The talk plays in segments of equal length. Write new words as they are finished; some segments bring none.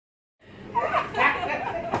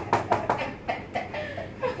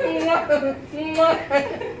Wait.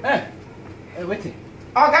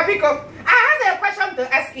 Oga Pico, I have a question to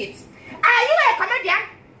ask it. Are you a comedian?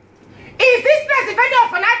 Is this place a venue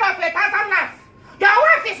of a night of 1,000 laughs? Your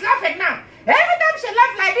wife is laughing now. Every time she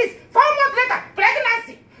laughs like this, 4 months later,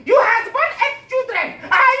 pregnancy. You have born 8 children.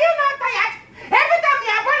 Are you not tired? Every time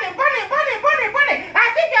you are born,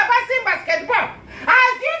 as if you are passing basketball.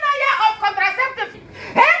 As you know you're of contraceptive.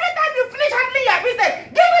 Every time you finish handling your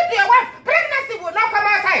business, give it to your wife. Pregnancy will not come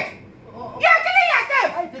outside. You are killing yourself.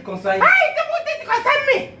 How is it concern you? How is it concern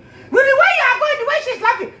me? With the way you are going, the way she's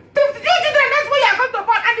laughing, 52 children, that's where you are going to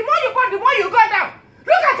born. And the more you born, the more you go down.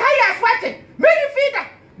 Look at how you are sweating. Mary feeder,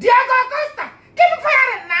 Diego Costa. Keep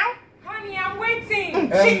firing now. Honey, I'm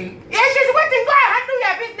waiting.